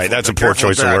that. You're right. That's a poor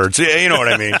choice of words. Yeah, you know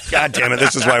what I mean. God damn it.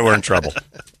 This is why we're in trouble.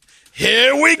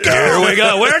 Here we go. Here we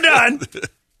go. We're done.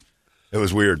 It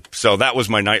was weird. So that was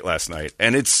my night last night,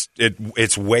 and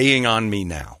it's weighing on me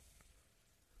now.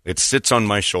 It sits on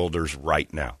my shoulders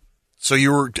right now. So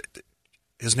you were.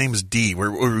 His name is D.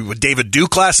 Were we with David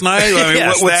Duke last night? I mean,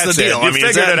 yes, what's the deal? You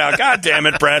figured it out. God damn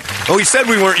it, Brett. Oh, he said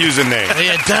we weren't using names. They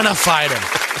identified him.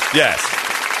 Yes.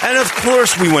 And of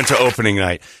course we went to opening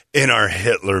night in our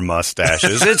Hitler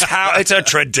mustaches. It's a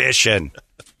tradition.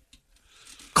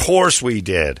 Of course we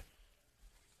did.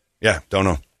 Yeah, don't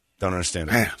know. Don't understand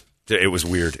it. Man. It was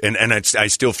weird. And I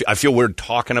feel weird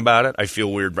talking about it. I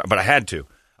feel weird, but I had to.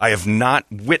 I have not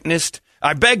witnessed.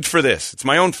 I begged for this. It's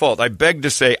my own fault. I begged to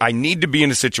say I need to be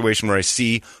in a situation where I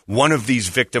see one of these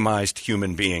victimized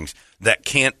human beings that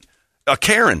can't, a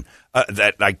Karen,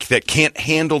 that can't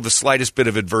handle the slightest bit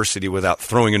of adversity without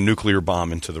throwing a nuclear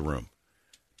bomb into the room.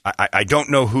 I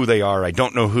don't know who they are. I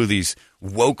don't know who these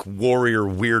woke warrior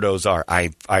weirdos are.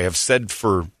 I have said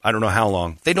for I don't know how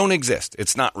long, they don't exist.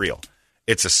 It's not real.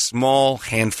 It's a small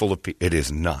handful of people. It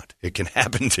is not. It can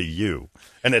happen to you.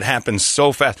 And it happens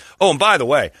so fast. Oh, and by the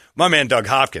way, my man Doug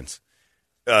Hopkins,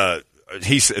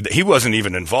 he said he wasn't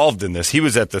even involved in this. He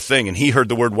was at the thing, and he heard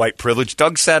the word white privilege.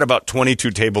 Doug sat about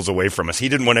 22 tables away from us. He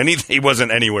didn't want anything. He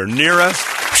wasn't anywhere near us.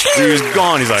 He was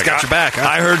gone. He's like, got your back, huh?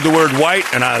 I heard the word white,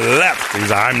 and I left. He's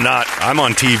like, I'm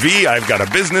on TV. I've got a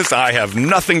business. I have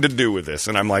nothing to do with this.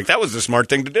 And I'm like, that was the smart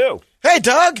thing to do. Hey,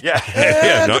 Doug.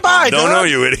 Yeah. Goodbye, don't Doug. know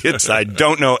you idiots. I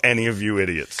don't know any of you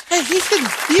idiots. Hey, he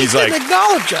He's can like,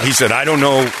 acknowledge us. He said, I don't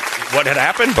know what had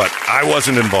happened, but I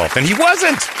wasn't involved. And he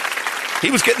wasn't. He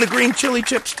was getting the green chili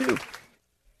chips, too.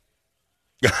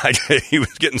 He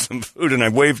was getting some food, and I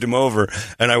waved him over,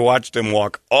 and I watched him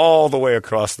walk all the way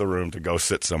across the room to go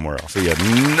sit somewhere else. He had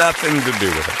nothing to do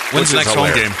with it. When's the next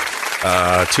home game?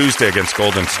 Tuesday against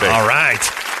Golden State. All right.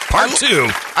 Part 2.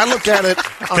 I look at it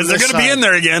because they're going to be in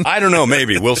there again. I don't know.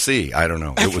 Maybe. We'll see. I don't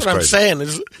know. That's it was what crazy. I'm saying.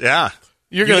 Is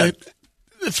You're going to...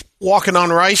 It's walking on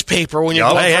rice paper when you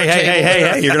go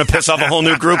Hey. You're going to piss off a whole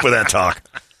new group with that talk.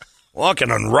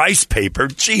 Walking on rice paper?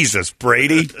 Jesus,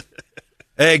 Brady.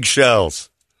 Eggshells.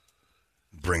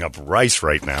 Bring up rice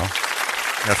right now.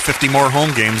 Got 50 more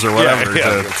home games or whatever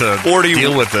to 40,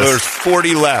 deal with this. There's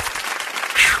 40 left.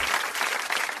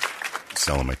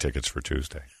 Selling my tickets for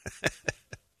Tuesday.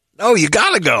 No, you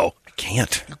got to go. I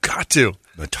can't. You got to.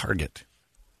 I'm a target.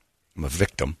 I'm a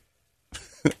victim.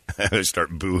 I start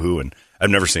boo-hooing. I've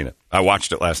never seen it. I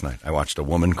watched it last night. I watched a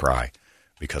woman cry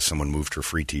because someone moved her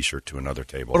free T-shirt to another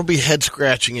table. What'll be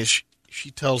head-scratching is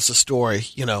she tells the story.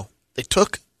 You know, they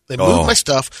moved my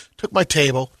stuff, took my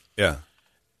table. Yeah.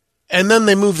 And then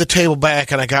they moved the table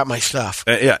back, and I got my stuff.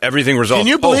 Yeah, everything resolved. Can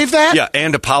you believe that? Yeah,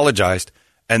 and apologized,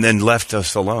 and then left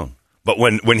us alone. But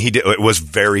when he did, it was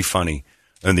very funny.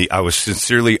 And I was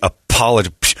sincerely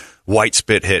apologized. White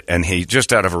spit hit, and he,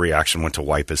 just out of a reaction, went to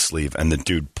wipe his sleeve, and the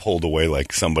dude pulled away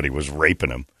like somebody was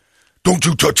raping him. Don't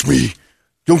you touch me.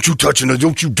 Don't you touch it.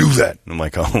 Don't you do that. And I'm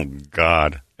like, oh,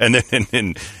 God. And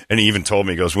then and he even told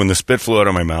me, he goes, when the spit flew out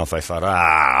of my mouth, I thought,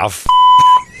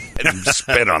 and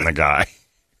spit on the guy.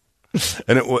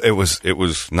 And it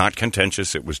was not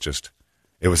contentious. It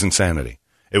was insanity.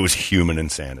 It was human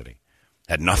insanity.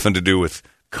 Had nothing to do with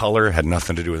color, had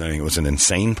nothing to do with anything. It was an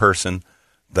insane person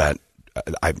that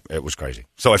it was crazy.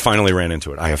 So I finally ran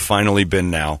into it. I have finally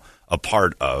been now a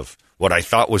part of what I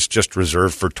thought was just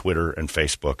reserved for Twitter and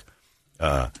Facebook.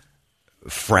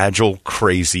 Fragile,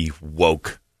 crazy,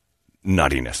 woke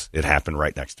nuttiness. It happened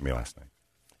right next to me last night.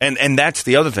 And that's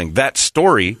the other thing. That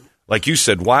story, like you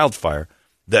said, wildfire,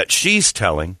 that she's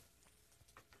telling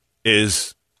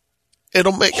is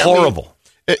horrible.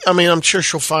 I mean, I'm sure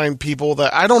she'll find people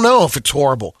that, I don't know if it's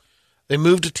horrible. They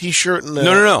moved a T-shirt and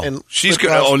no. And she's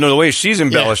the way she's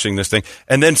embellishing this thing,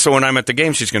 and then so when I'm at the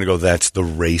game, she's going to go, "That's the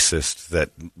racist that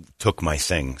took my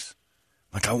things."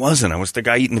 Like, I wasn't. I was the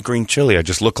guy eating the green chili. I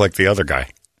just looked like the other guy.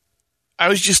 I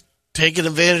was just taking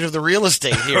advantage of the real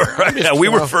estate here. Right. Yeah, we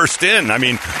were first in. I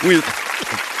mean, we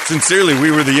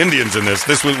were the Indians in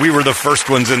this. We were the first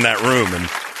ones in that room,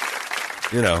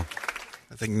 and I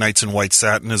think Nights in White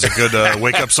Satin is a good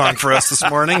wake-up song for us this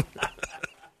morning.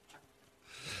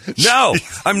 No,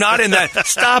 I'm not in that.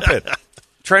 Stop it.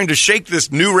 Trying to shake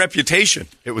this new reputation.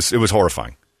 It was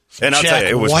horrifying. And I'll tell you,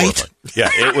 it was horrifying. Yeah,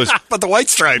 it was. But the White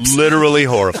Stripes. Literally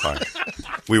horrifying.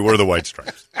 We were the White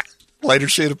Stripes. Lighter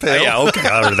shade of pale. Yeah, okay.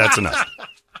 That's enough.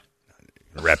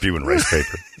 Wrap you in rice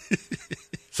paper.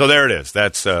 So there it is.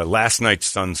 That's last night's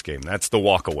Suns game. That's the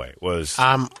walk away.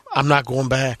 I'm not going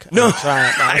back. No.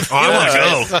 I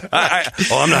want to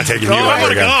go. I'm not taking you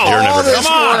ever again. Go. You're never this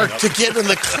work to get in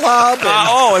the club.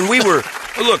 And we were.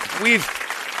 Look,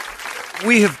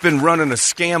 we have been running a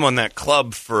scam on that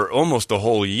club for almost a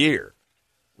whole year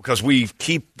because we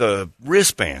keep the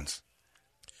wristbands.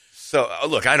 So,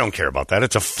 look, I don't care about that.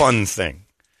 It's a fun thing.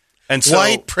 And so,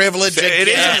 white privilege. It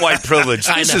isn't white privilege.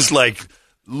 This is like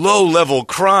low-level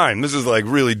crime. This is like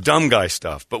really dumb guy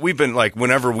stuff. But we've been like,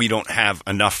 whenever we don't have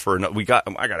enough for enough, I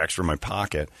got extra in my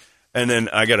pocket, and then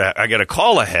I get a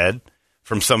call ahead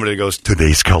from somebody that goes,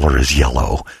 today's color is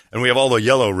yellow. And we have all the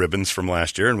yellow ribbons from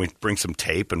last year, and we bring some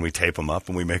tape, and we tape them up,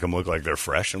 and we make them look like they're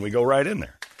fresh, and we go right in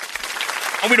there.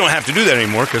 And we don't have to do that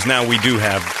anymore because now we do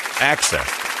have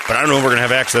access. But I don't know if we're going to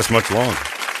have access much longer.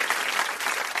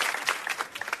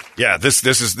 Yeah, this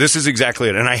is exactly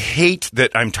it. And I hate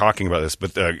that I'm talking about this,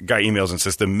 but the guy emails and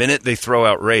says the minute they throw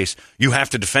out race, you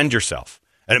have to defend yourself.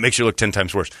 And it makes you look 10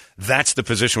 times worse. That's the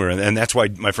position we're in, and that's why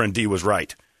my friend D was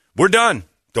right. We're done.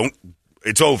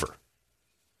 It's over.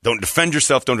 Don't defend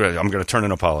yourself. I'm going to turn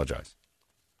and apologize.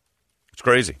 It's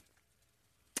crazy.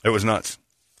 It was nuts.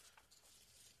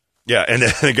 Yeah, and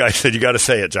then the guy said, you got to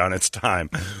say it, John. It's time.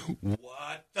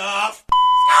 What the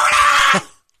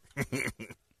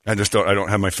I don't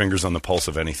have my fingers on the pulse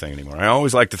of anything anymore. I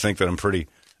always like to think that I'm pretty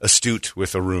astute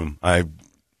with a room. You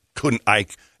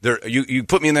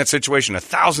put me in that situation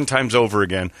 1,000 times over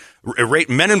again, rate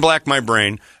Men in Black my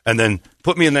brain, and then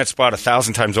put me in that spot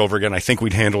 1,000 times over again. I think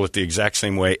we'd handle it the exact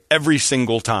same way every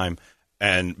single time,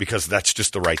 and because that's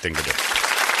just the right thing to do.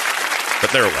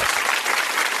 But there it was.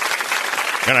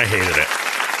 And I hated it.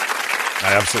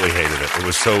 I absolutely hated it. It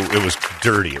was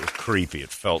dirty. It was creepy. It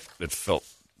felt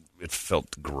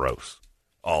gross.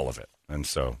 All of it. And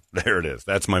so there it is.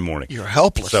 That's my morning. You're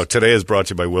helpless. So today is brought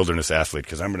to you by Wilderness Athlete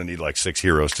because I'm going to need like 6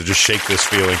 heroes to just shake this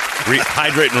feeling,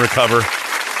 hydrate and recover,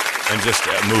 and just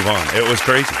move on. It was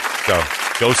crazy. So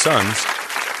go Suns.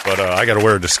 But I got to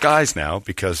wear a disguise now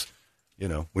because,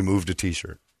 we moved a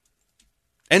T-shirt.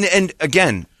 And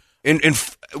again,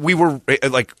 we were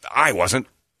like, I wasn't.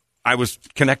 I was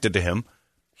connected to him.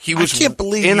 He was. I can't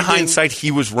believe. In hindsight,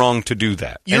 he was wrong to do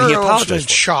that, and he apologized. You're in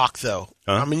shock, though.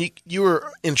 Huh? I mean, you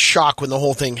were in shock when the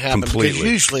whole thing happened. Completely.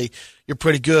 Because usually you're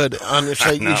pretty good on your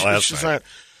side. Not last night.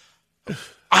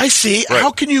 I see. Right. How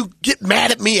can you get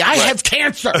mad at me? I have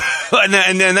cancer.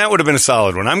 and then that would have been a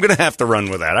solid one. I'm going to have to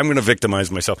run with that. I'm going to victimize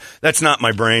myself. That's not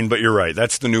my brain, but you're right.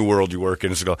 That's the new world you work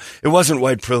in. It wasn't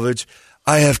white privilege.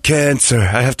 I have cancer.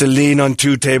 I have to lean on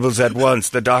 2 tables at once,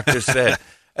 the doctor said.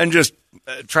 And just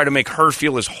try to make her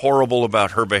feel as horrible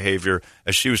about her behavior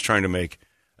as she was trying to make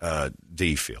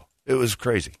Dee feel. It was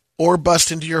crazy. Or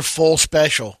bust into your full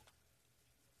special.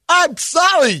 I'm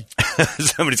sorry.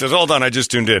 Somebody says, hold on, I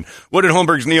just tuned in. What did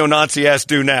Holmberg's neo-Nazi ass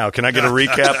do now? Can I get a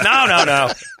recap?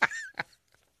 No.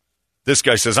 This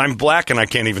guy says, I'm black and I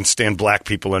can't even stand black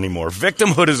people anymore.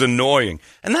 Victimhood is annoying.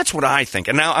 And that's what I think.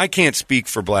 And now I can't speak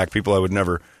for black people. I would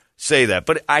never say that.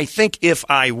 But I think if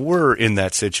I were in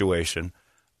that situation,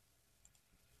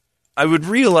 I would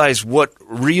realize what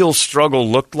real struggle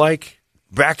looked like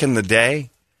back in the day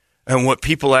and what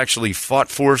people actually fought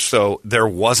for, so there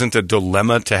wasn't a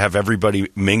dilemma to have everybody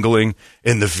mingling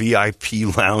in the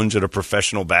VIP lounge at a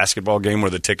professional basketball game where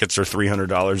the tickets are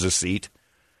 $300 a seat.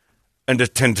 And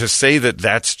to say that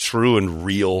that's true and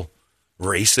real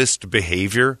racist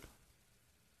behavior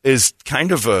is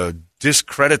kind of a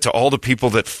discredit to all the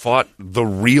people that fought the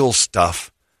real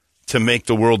stuff to make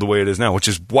the world the way it is now, which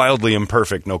is wildly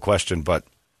imperfect, no question, but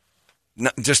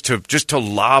just to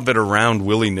lob it around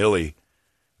willy-nilly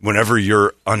whenever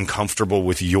you're uncomfortable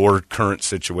with your current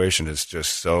situation is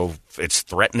just it's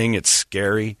threatening, it's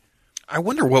scary. I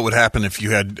wonder what would happen if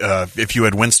you had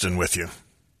Winston with you.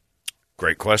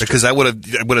 Great question. Because that would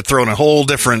have thrown a whole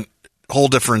different.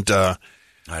 I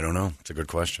don't know. It's a good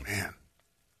question. Man,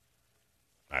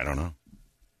 I don't know.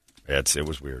 It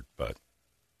was weird, but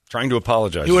trying to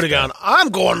apologize. You would have gone, I'm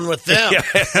going with them.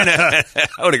 I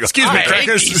would have gone, excuse me,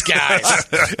 crackers. Hate these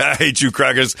guys. I hate you,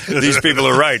 crackers. These people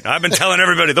are right. I've been telling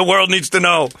everybody. The world needs to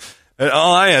know. And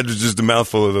all I had was just a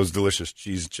mouthful of those delicious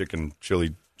cheese, chicken,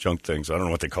 chili chunk things. I don't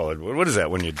know what they call it. What is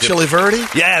that when you dip? Chili Verde?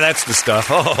 Yeah, that's the stuff.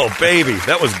 Oh, baby.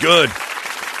 That was good.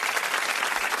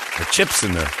 The chips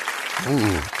in there.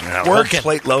 Ooh. Working. A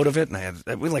plate load of it. And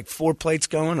we had like 4 plates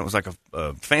going. It was like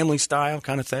a family style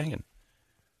kind of thing.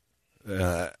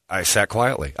 And I sat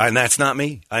quietly. And that's not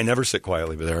me. I never sit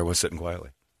quietly, but there I was sitting quietly.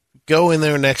 Go in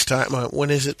there next time. When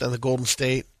is it? On the Golden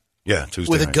State? Yeah,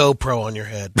 Tuesday with night. A GoPro on your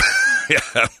head.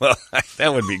 Yeah, well,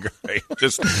 that would be great.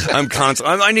 I'm constant.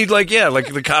 I need like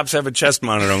the cops have a chest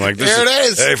monitor. I'm like, there it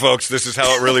is. Hey, folks, this is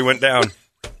how it really went down.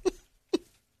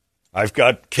 I've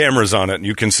got cameras on it, and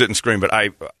you can sit and scream. But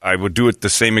I would do it the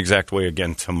same exact way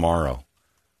again tomorrow.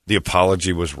 The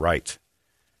apology was right.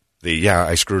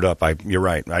 I screwed up. You're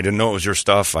right. I didn't know it was your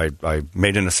stuff. I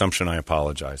made an assumption. I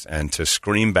apologize. And to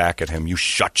scream back at him, you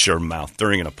shut your mouth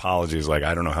during an apology is like,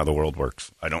 I don't know how the world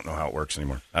works. I don't know how it works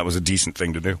anymore. That was a decent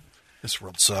thing to do. This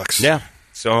world sucks. Yeah.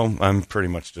 So I'm pretty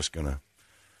much just going to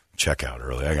check out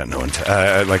early. I got no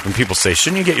intent. Like when people say,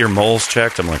 shouldn't you get your moles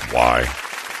checked? I'm like, why?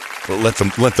 Well, let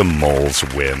the moles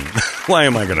win. Why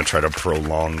am I going to try to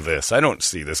prolong this? I don't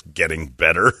see this getting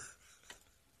better.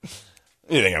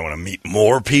 You think I want to meet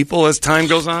more people as time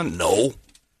goes on? No.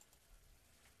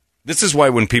 This is why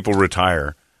when people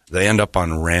retire, they end up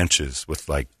on ranches with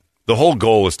the whole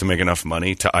goal is to make enough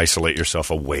money to isolate yourself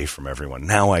away from everyone.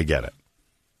 Now I get it.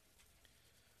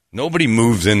 Nobody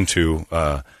moves into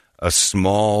a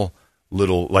small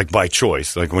little, by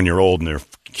choice, when you're old and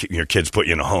your kids put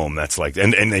you in a home. That's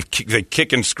and they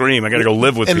kick and scream. I got to go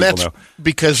live with people now. And that's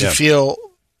because you feel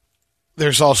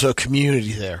there's also a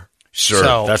community there. Sure,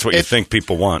 so that's what you think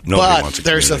people want. Nobody wants a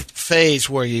community. There's a phase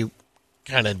where you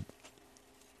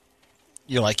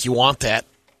you want that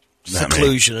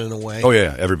seclusion in a way. Oh,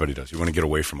 yeah, everybody does. You want to get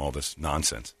away from all this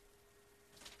nonsense.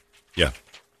 Yeah.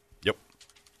 Yep.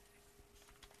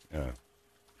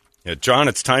 Yeah, John,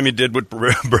 it's time you did what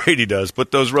Brady does.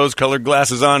 Put those rose-colored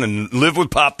glasses on and live with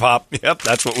Pop Pop. Yep,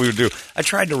 that's what we would do. I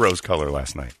tried to rose color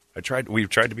last night. We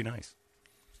tried to be nice.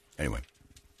 Anyway.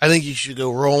 I think you should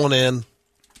go rolling in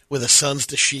with a Sons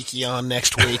dashiki on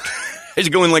next week. You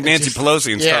should go in like Nancy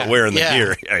Pelosi and start wearing the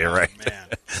gear. Yeah, you're right.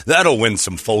 That'll win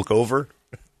some folk over.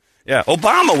 Yeah,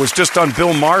 Obama was just on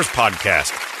Bill Maher's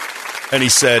podcast, and he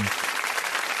said,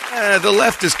 the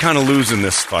left is kind of losing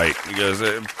this fight. He goes,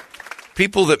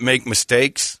 people that make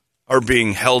mistakes are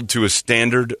being held to a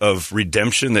standard of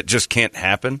redemption that just can't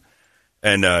happen.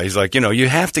 And he's like, you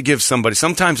have to give somebody,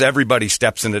 sometimes everybody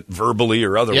steps in it verbally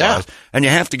or otherwise, and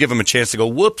you have to give them a chance to go,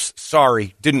 whoops,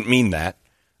 sorry, didn't mean that.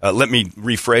 Let me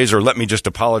rephrase or let me just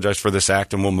apologize for this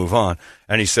act and we'll move on.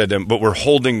 And he said, but we're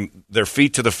holding their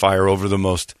feet to the fire over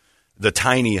the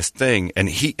tiniest thing. And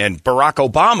Barack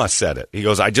Obama said it. He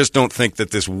goes, I just don't think that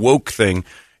this woke thing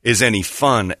is any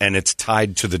fun and it's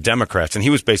tied to the Democrats. And he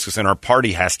was basically saying our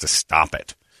party has to stop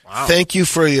it. Wow. Thank you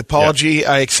for the apology. Yep.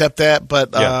 I accept that,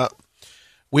 but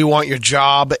we want your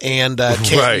job and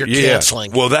you're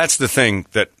canceling. Well, that's the thing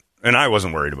and I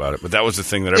wasn't worried about it, but that was the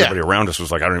thing that everybody around us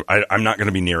was like, I'm not going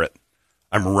to be near it.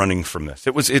 I'm running from this.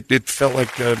 It felt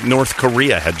like North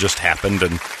Korea had just happened,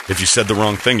 and if you said the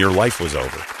wrong thing, your life was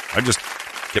over. I just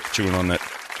kept chewing on that.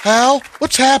 Hal,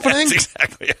 what's happening? That's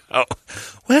exactly how.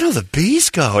 Where do the bees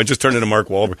go? I just turned into Mark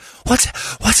Wahlberg.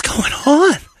 What's going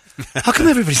on? How come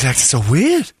everybody's acting so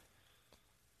weird?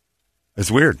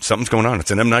 It's weird. Something's going on.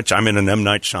 I'm in an M.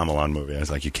 Night Shyamalan movie. I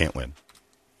was like, you can't win.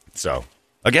 So,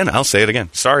 again, I'll say it again.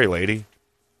 Sorry, lady.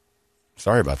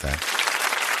 Sorry about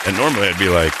that. And normally I'd be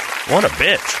like, what a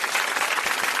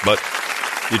bitch. But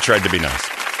you tried to be nice.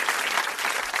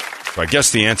 So I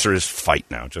guess the answer is fight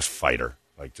now. Just fight her.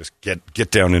 Just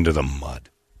get down into the mud.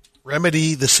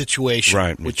 Remedy the situation.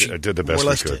 Right. I did the best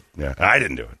we could. Yeah. I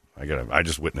didn't do it. I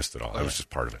just witnessed it all. I was just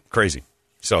part of it. Crazy.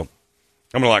 So I'm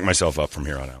going to lock myself up from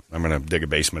here on out. I'm going to dig a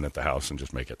basement at the house and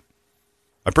just make it.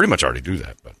 I pretty much already do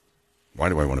that, but why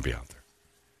do I want to be out there?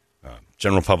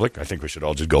 General public, I think we should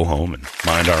all just go home and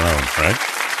mind our own, right?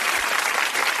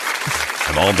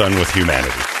 I'm all done with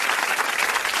humanity.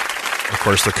 Of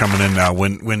course, they're coming in now.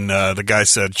 When the guy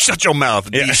said, shut your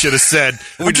mouth, he should have said,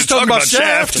 we just talking about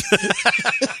Shaft.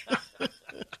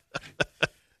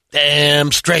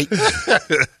 Damn straight.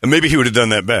 And maybe he would have done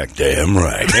that back. Damn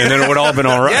right. And then it would all have been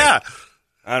all right. Yeah.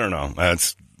 I don't know. I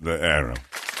don't know.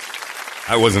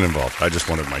 I wasn't involved. I just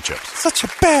wanted my chips. Such a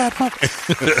bad mother.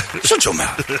 Shut your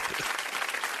mouth.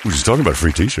 We're just talking about a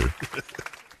free T-shirt.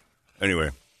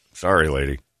 Anyway, sorry,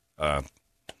 lady.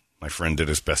 My friend did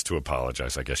his best to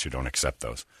apologize. I guess you don't accept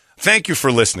those. Thank you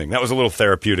for listening. That was a little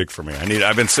therapeutic for me.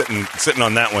 I've been sitting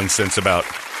on that one since about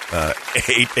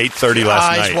 8:30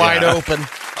 last night. Eyes wide open.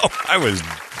 Oh, I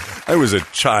was a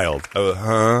child.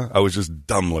 I was just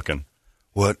dumb looking.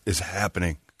 What is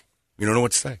happening? You don't know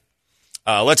what to say.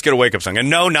 Let's get a wake-up song. And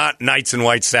no, not Nights in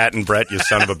White Satin, Brett, you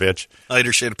son of a bitch.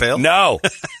 Lighter shade of pale? No.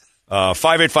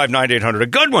 585-9800, a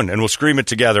good one, and we'll scream it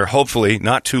together, hopefully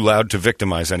not too loud to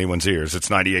victimize anyone's ears. It's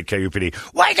 98 KUPD.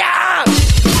 Wake up!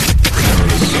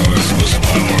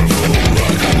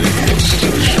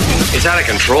 It's out of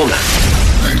control now.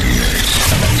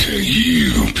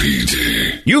 98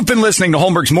 KUPD. You've been listening to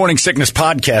Holmberg's Morning Sickness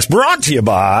Podcast, brought to you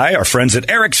by our friends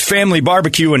at Eric's Family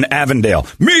Barbecue in Avondale.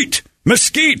 Meet,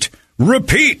 mesquite,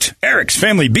 repeat.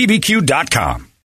 Eric'sFamilyBBQ.com.